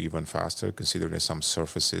to do even faster, considering that some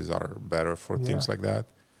surfaces are better for yeah. things like that.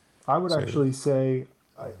 I would So actually say,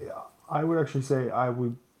 I, I would actually say I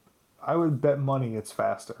would bet money it's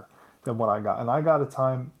faster than what I got. And I got a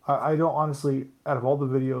time, I don't honestly, out of all the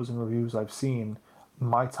videos and reviews I've seen,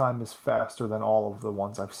 my time is faster than all of the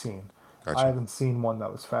ones I've seen. I gotcha. haven't seen one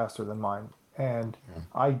that was faster than mine. And Yeah,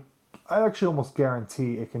 I, I actually almost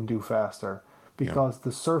guarantee it can do faster yeah, because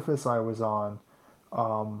the surface I was on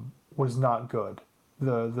was not good.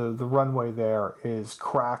 The runway there is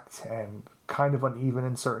cracked and kind of uneven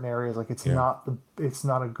in certain areas. Like yeah, it's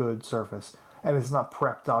not a good surface, and it's not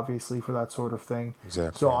prepped obviously for that sort of thing. So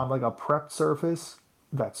exactly. on like a prepped surface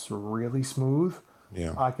that's really smooth,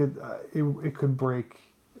 Yeah, it could break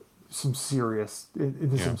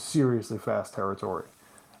into yeah. some seriously fast territory,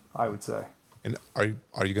 I would say. And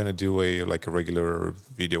are you gonna do a regular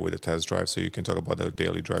video with a test drive so you can talk about the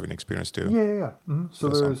daily driving experience too? Yeah, yeah, yeah. So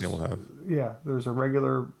That's something we'll have. there's a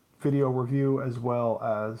regular video review as well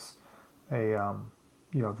as a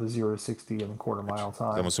the 0-60 and quarter Gotcha. mile 'Cause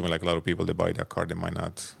I'm time. assuming like a lot of people that buy that car, they might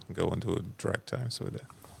not go into direct times with it.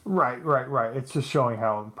 Right, right, right. It's just showing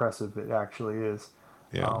how impressive it actually is.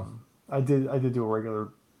 Yeah, I did do a regular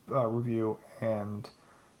review, and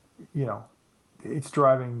you know, its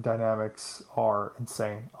driving dynamics are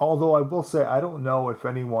insane. Although I will say, I don't know if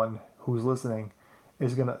anyone who's listening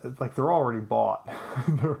is gonna like they're already bought.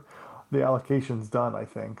 they're the allocation's done, I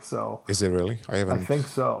think. So Is it really? I think I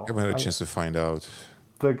so. haven't had a I chance to find out.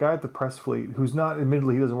 The guy at the press fleet, who's not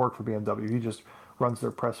admittedly he doesn't work for BMW, he just runs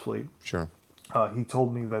their press fleet. Sure. He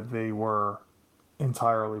told me that they were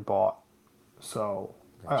entirely bought. So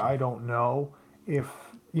Gotcha. I don't know if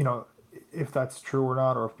you know if that's true or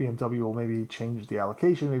not, or if BMW will maybe change the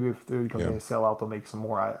allocation. Maybe if they're going Yeah. to sell out, they'll make some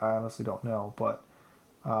more. I honestly don't know, but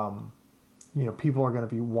people are going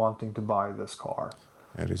to be wanting to buy this car.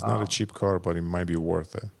 And it's not a cheap car, but it might be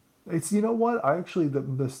worth it. It's what I actually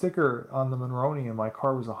the sticker on the Monroney in my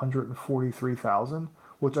car was 143,000,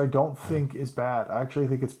 which I don't Yeah. think is bad. I actually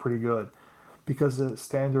think it's pretty good because the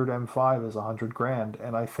standard M5 is 100 grand,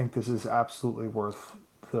 and I think this is absolutely worth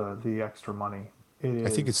the extra money. It I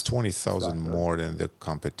think it's is. It's 20,000 that good. more than the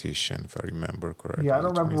competition, if I remember Yeah, correctly. I Is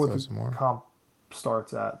don't it remember what the 20,000 more? comp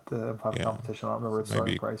starts at the M5 Yeah. competition. I don't remember So its starting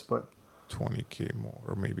maybe price, but 20K more,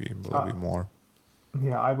 or maybe a little uh, bit more.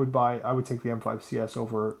 yeah, I would take the M5 CS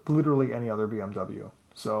over literally any other BMW.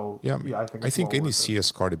 So Yeah, yeah, I think I it's think well any worth it.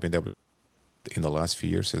 CS car they've been able in the last few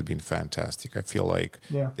years has been fantastic. I feel like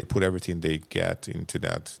Yeah. they put everything they get into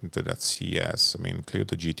that CS. I mean, clearly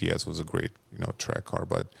the GTS was a great track car,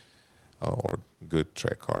 but or good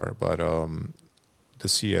track car, but the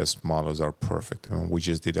CS models are perfect. I mean, we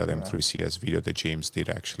just did that Yeah. M3 CS video that James did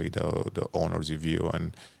actually the owner's review,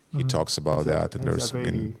 and he Mm-hmm. talks about that. And His there's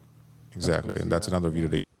been F80 exactly, and that's M3CS. another video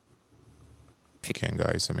Yeah. that you can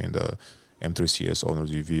guys. I mean, the M3 CS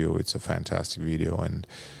owner's review. It's a fantastic video, and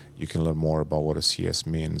you can learn more about what a CS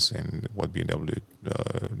means and what BMW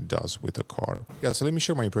does with the car. Yeah, so let me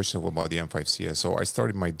share my impression about the M5 CS. So I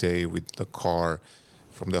started my day with the car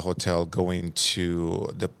from the hotel going to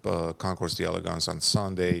the Concours d'Elegance on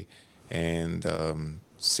Sunday, and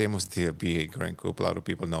same as the BA Grand Coupe. A lot of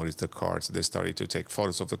people noticed the car, so they started to take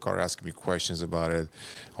photos of the car, asking me questions about it.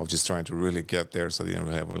 I was just trying to really get there, so I didn't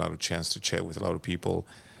have a lot of chance to chat with a lot of people.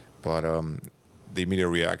 But the immediate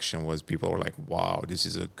reaction was people were like, "Wow, this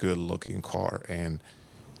is a good-looking car," and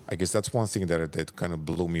I guess that's one thing that kind of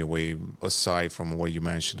blew me away. Aside from what you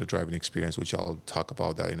mentioned, the driving experience, which I'll talk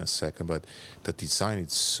about that in a second, but the design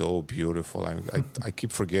is so beautiful. I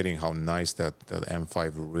keep forgetting how nice that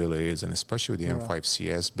M5 really is, and especially with the Yeah. M5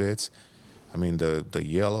 CS bits. I mean, the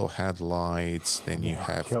yellow headlights, then you Yeah.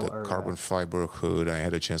 have the Killer. Yeah. carbon fiber hood. I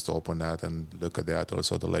had a chance to open that and look at that.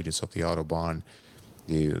 Also, the Legends of the Autobahn,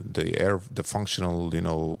 the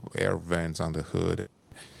functional air vents on the hood.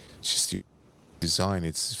 It's just the design.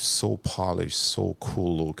 It's so polished, so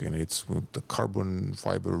cool looking. It's with the carbon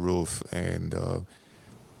fiber roof and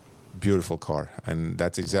beautiful car. And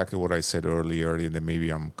that's exactly what I said earlier. And then maybe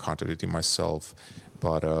I'm contradicting myself,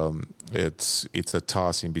 but it's a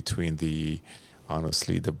toss in between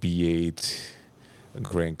honestly the B8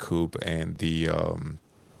 Grand Coupe and the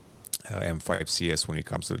M5 CS when it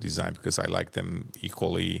comes to the design, because I like them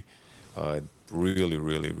equally. Really,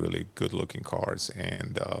 really, really good looking cars,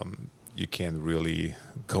 and you can't really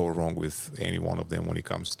go wrong with any one of them when it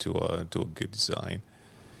comes to a good design.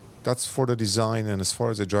 That's for the design, and as far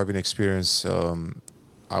as the driving experience,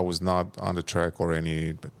 I was not on the track or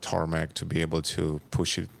any tarmac to be able to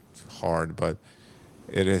push it hard, but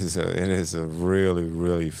it is a really,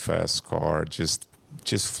 really fast car. Just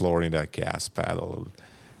flooring that gas pedal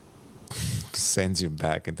sends you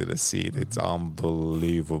back into the seat. It's Mm-hmm.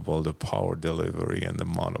 unbelievable, the power delivery and the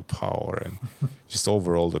amount of power, and just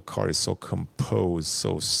overall the car is so composed,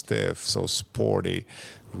 so stiff, so sporty.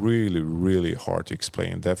 Really, really hard to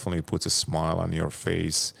explain. Definitely puts a smile on your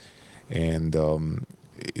face, and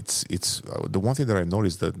it's the one thing that I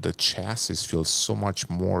noticed, that the chassis feels so much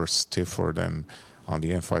more stiffer than on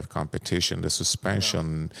the M5 competition. The Yeah.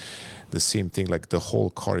 suspension, the same thing. Like the whole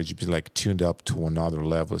car is been like tuned up to another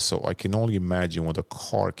level. So I can only imagine what a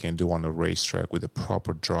car can do on a racetrack with a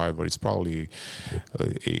proper driver. It's probably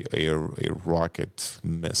a rocket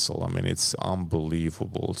missile. I mean, it's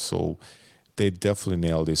unbelievable. So they definitely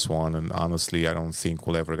nailed this one. And honestly, I don't think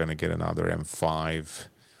we're ever gonna get another M5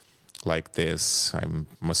 like this. I'm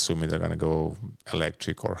assuming they're gonna go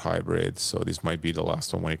electric or hybrid. So this might be the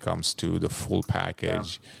last one when it comes to the full Yeah.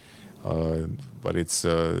 package. Uh, but it's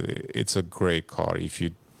a great car.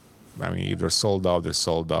 I mean, if they're sold out, they're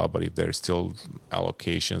sold out. But if there's still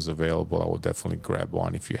allocations available, I will definitely grab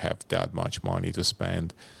one if you have that much money to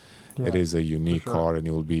spend. It Yeah. is a For unique sure. car, and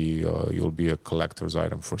you'll be a collector's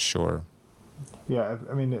item for sure. Yeah.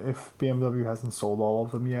 I mean, if BMW hasn't sold all of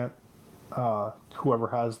them yet, whoever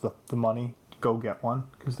has the money, go get one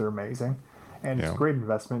because they're amazing, and it's a Yeah. great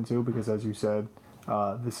investment too because as you said,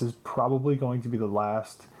 this is probably going to be the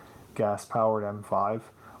last gas-powered M5,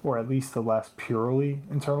 or at least the last purely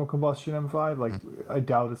internal combustion M5. Like Mm. I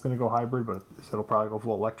doubt it's going to go hybrid, but it'll probably go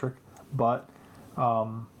full electric. but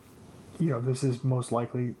this is most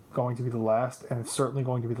likely going to be the last, and it's certainly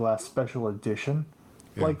going to be the last special edition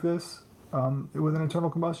Yeah, like this with an internal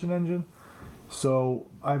combustion engine. So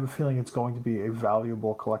I have a feeling it's going to be a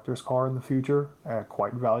valuable collector's car in the future,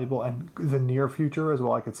 quite valuable, and the near future as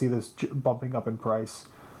well. I could see this bumping up in price,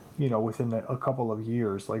 within a couple of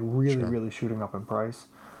years, like really, sure. really shooting up in price.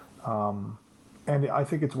 And I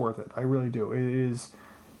think it's worth it. I really do. It is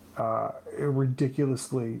a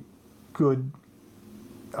ridiculously good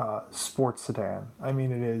sports sedan. I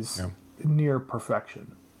mean, it is Yeah, near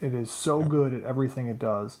perfection. It is so yeah, good at everything it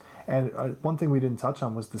does. And one thing we didn't touch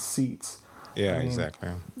on was the seats. I yeah, mean, exactly.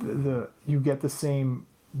 the you get the same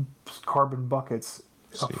carbon buckets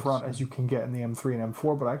up Seats. front as you can get in the M3 and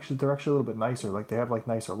M4, but actually they're actually a little bit nicer. Like they have like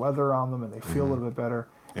nicer leather on them, and they feel a little bit better.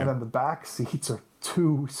 And Yeah, then the back seats are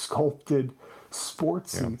two sculpted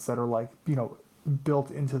sports yeah, seats that are like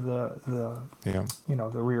built into yeah.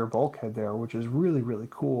 the rear bulkhead there, which is really really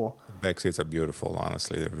cool. Back seats are beautiful.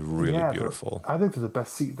 Honestly, they're really Yeah, beautiful. I think they're the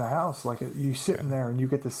best seat in the house. Like you sit in Yeah, there and you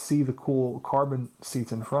get to see the cool carbon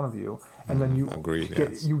seats in front of you, and then agreed.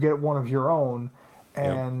 Yes. you get one of your own,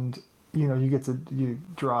 Yep. and you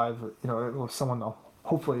drive. If someone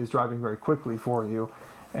hopefully is driving very quickly for you,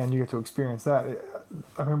 and you get to experience that.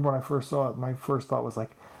 I remember when I first saw it, my first thought was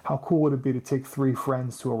like, how cool would it be to take three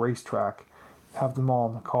friends to a racetrack, have them all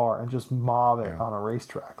in the car, and just mob it Yeah. on a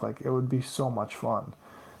racetrack? Like it would be so much fun.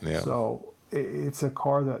 Yeah. So it's a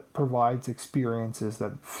car that provides experiences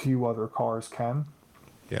that few other cars can,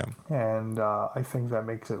 Yeah. and I think that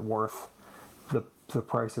makes it worth the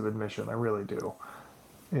price of admission. I really do.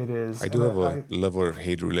 It is, I do and have a I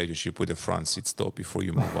love-hate relationship with the front seats, though. Before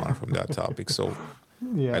you move on from that topic, so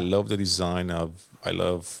I yeah, love the design of. I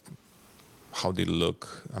love how they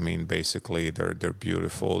look. I mean, basically, they're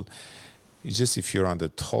beautiful. It's just if you're on the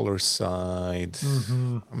taller side,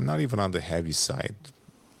 hmm I'm not even on the heavy side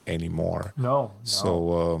anymore. no, no,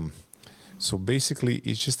 So basically,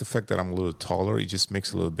 it's just the fact that I'm a little taller. It just makes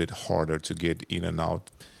it a little bit harder to get in and out.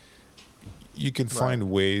 You can right, find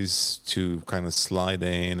ways to kind of slide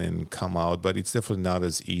in and come out, but it's definitely not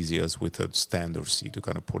as easy as with a standard seat, to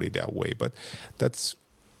kind of put it that way. But that's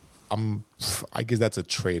I'm I guess that's a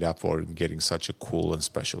trade up for getting such a cool and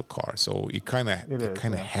special car. So it it is,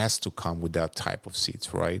 kind of yeah, has to come with that type of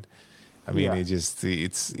seats, right? I mean, yeah, it's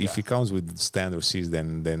if yeah, it comes with standard seats,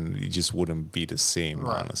 then it just wouldn't be the same, right.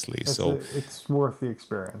 honestly. It's So it's worth the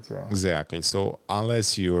experience, yeah, exactly. So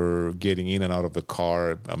unless you're getting in and out of the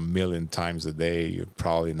car a million times a day, you're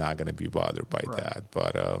probably not going to be bothered by right, that.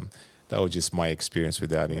 But that was just my experience with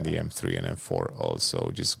that in yeah, the M3 and M4.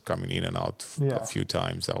 Also, just coming in and out a yeah. few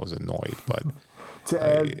times, I was annoyed. But To I,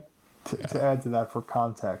 add to add to that for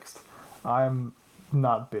context, I'm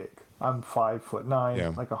not big. I'm 5'9",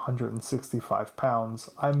 yeah, like 165 pounds.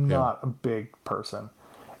 I'm yeah, not a big person,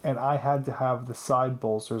 and I had to have the side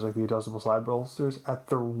bolsters, like the adjustable side bolsters, at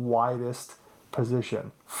the widest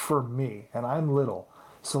position for me, and I'm little,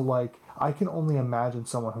 so like I can only imagine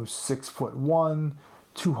someone who's 6'1",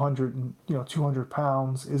 200, 200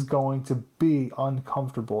 pounds is going to be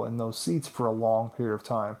uncomfortable in those seats for a long period of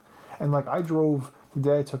time. And like I drove the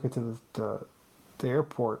day I took it to the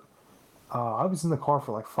airport. I was in the car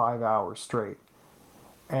for like 5 hours straight,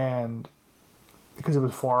 and because it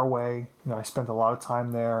was far away, I spent a lot of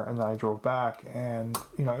time there, and then I drove back, and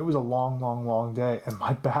it was a long, long, long day, and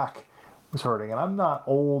my back was hurting. And I'm not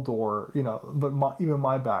old or but even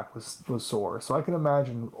my back was sore. So I can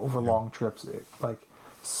imagine over yeah, long trips, like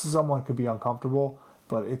someone could be uncomfortable,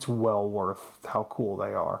 but it's well worth how cool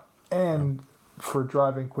they are. yeah, And for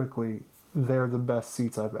driving quickly, they're the best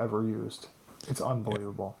seats I've ever used. It's yeah.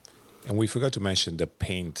 unbelievable. And we forgot to mention the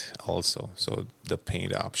paint also. So the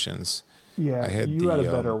paint options. I Yeah, had you had a the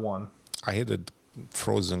better one. I had a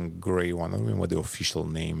frozen gray one. I don't remember the official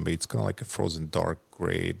name, but it's kind of like a frozen dark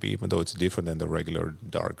gray, but even though it's different than the regular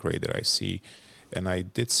dark gray that I see. And I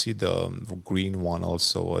did see the green one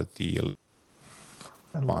also at the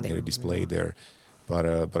I on love here it. display Yeah. there. But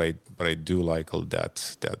I do like all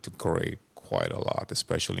that gray quite a lot,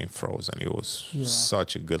 especially in frozen. It was Yeah.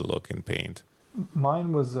 such a good looking paint.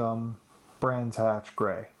 Mine was Brands Hatch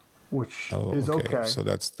Gray, which Oh, is okay. okay. So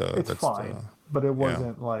It's that's the fine, but it yeah,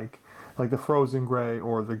 wasn't like the frozen gray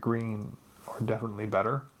or the green are definitely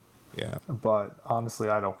better. yeah. But honestly,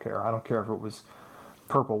 I don't care. I don't care if it was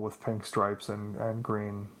purple with pink stripes and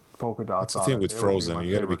green polka That's dots the on thing it. with It would be frozen. my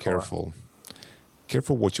You got to be favorite car. careful.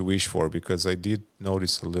 Careful what you wish for, because I did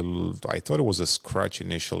notice a little. I thought it was a scratch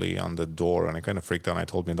initially on the door, and I kind of freaked out. I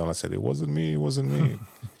told me, I said, "It wasn't me. It wasn't me.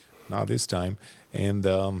 Not this time." And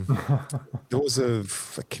there was a.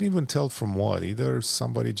 I can't even tell from what. Either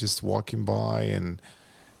somebody just walking by, and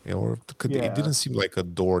It Yeah, didn't seem like a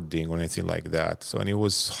door ding or anything like that. So, and it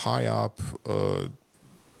was high up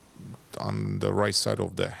on the right side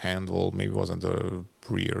of the handle. Maybe it was on the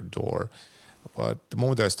rear door. But the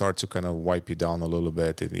moment I start to kind of wipe it down a little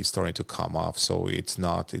bit, it's starting to come off. So it's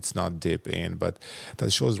not deep in. But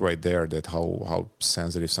that shows right there that how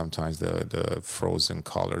sensitive sometimes the frozen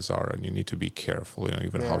colors are, and you need to be careful.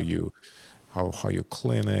 Even how yeah, you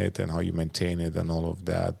clean it and how you maintain it and all of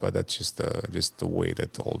that. But that's just the way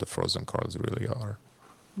that all the frozen colors really are.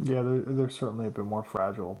 yeah. They're certainly a bit more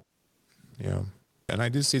fragile. Yeah. And I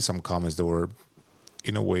did see some comments that were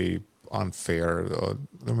in a way unfair. I don't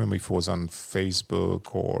remember if it was on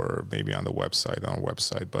Facebook or maybe on the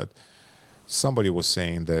website, but somebody was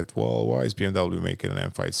saying that, well, why is BMW making an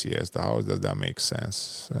M5 CS? How does that make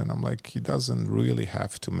sense? And I'm like, it doesn't really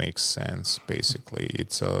have to make sense. Basically,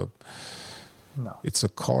 No. it's a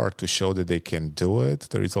car to show that they can do it.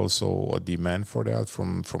 There is also a demand for that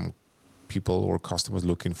from people or customers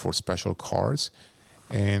looking for special cars.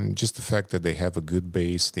 And just the fact that they have a good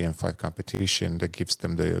base, the M5 competition, that gives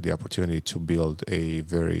them the opportunity to build a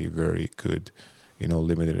very, very good,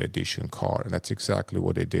 limited edition car. And that's exactly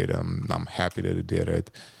what they did. I'm happy that they did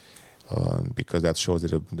it because that shows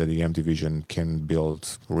that the M division can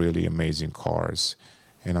build really amazing cars.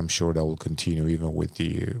 And I'm sure that will continue even with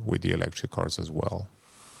the electric cars as well.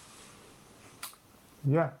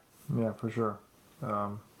 Yeah, yeah, for sure.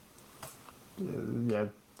 Um, yeah,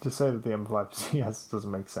 to say that the M5 CS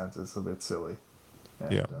doesn't make sense is a bit silly,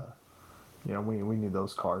 Yeah, and we need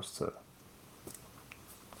those cars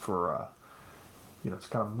for to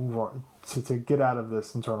kind of move on to get out of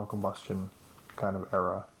this internal combustion kind of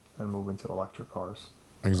era and move into electric cars.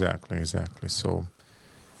 exactly. So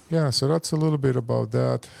yeah, so that's a little bit about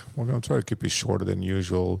that. We're gonna try to keep it shorter than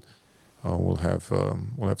usual. We'll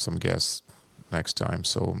have some guests next time,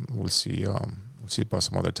 so we'll see about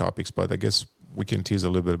some other topics. But I guess we can tease a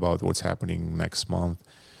little bit about what's happening next month.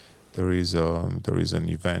 There is an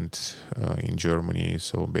event in Germany.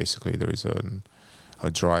 So basically, there is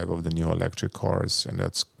a drive of the new electric cars, and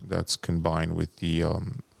that's combined with the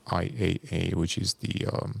IAA, which is the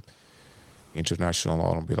International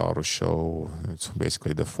Automobile Auto Show. It's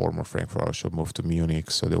basically the former Frankfurt Auto Show moved to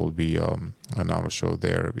Munich, so there will be an auto show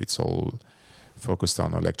there. It's all focused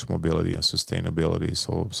on electromobility and sustainability,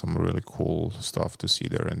 so some really cool stuff to see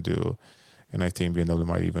there and do. And I think BMW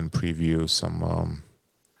might even preview some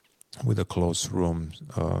with a closed room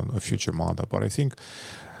a future model. But I think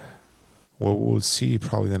what we'll see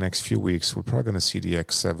probably the next few weeks, we're probably going to see the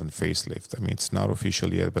X7 facelift. I mean, it's not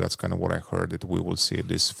official yet, but that's kind of what I heard that we will see it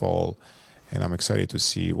this fall. And I'm excited to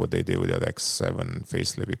see what they did with that X7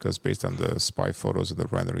 facelift because based on the spy photos and the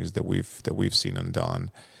renderings that we've seen and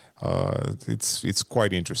done, it's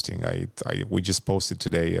quite interesting. We just posted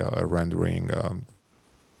today a rendering.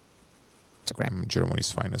 Instagram,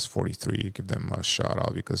 Germany's finest 43. Give them a shout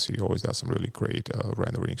out because he always does some really great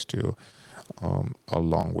renderings too.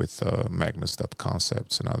 Along with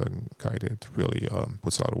Magnus.concepts, another guy that really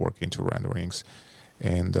puts a lot of work into renderings.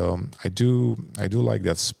 And I do like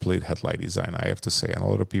that split headlight design. I have to say, and a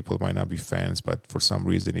lot of people might not be fans, but for some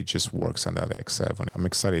reason it just works on that X7. I'm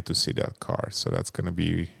excited to see that car. So that's going to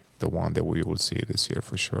be the one that we will see this year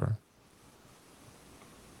for sure.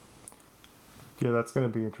 Yeah, that's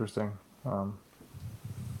going to be interesting.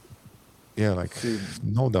 Yeah, like See,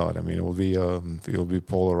 no doubt. I mean, it will be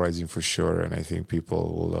polarizing for sure, and I think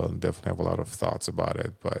people will definitely have a lot of thoughts about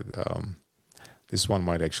it. But this one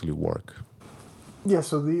might actually work. yeah,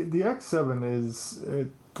 so the X7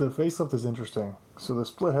 the facelift is interesting. So the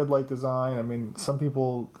split headlight design. I mean, some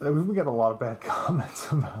people we get a lot of bad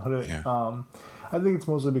comments about it. Yeah, I think it's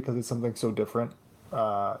mostly because it's something so different.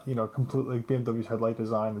 Completely BMW's headlight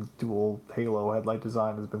design, the dual halo headlight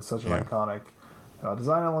design, has been such an yeah, iconic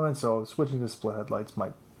design element. So switching to split headlights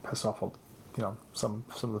might piss off, some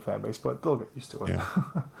of the fan base, but they'll get used to it. yeah,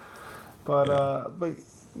 but yeah, but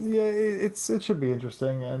yeah, it should be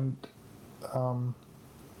interesting, and um,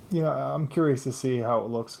 I'm curious to see how it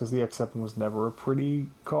looks because the X7 was never a pretty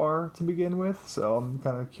car to begin with. So I'm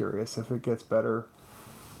kind of curious if it gets better,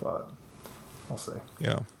 but we'll see.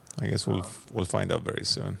 yeah. I guess we'll Uh, we'll find out very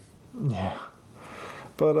soon. yeah.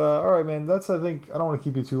 But all right, man. I think I don't want to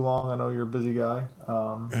keep you too long. I know you're a busy guy,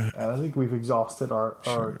 and I think we've exhausted our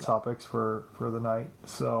Sure. topics for the night.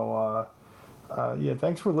 So yeah,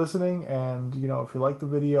 thanks for listening. And if you like the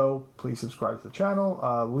video, please subscribe to the channel.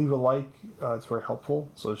 Leave a like. It's very helpful.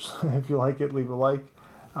 So if you like it, leave a like,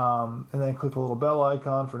 and then click the little bell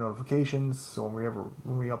icon for notifications. So when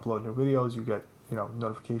we upload new videos, you get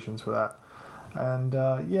notifications for that. And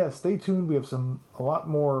yeah, stay tuned. We have a lot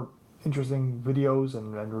more interesting videos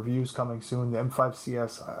and reviews coming soon. The M5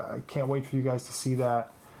 CS, I can't wait for you guys to see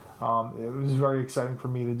that. It was very exciting for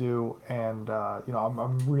me to do, and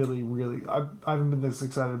I'm really, really, I haven't been this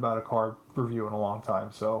excited about a car review in a long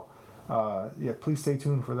time. So, yeah, please stay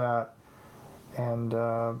tuned for that, and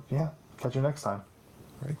yeah, catch you next time.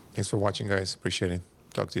 All right. Thanks for watching, guys. Appreciate it.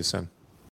 Talk to you soon.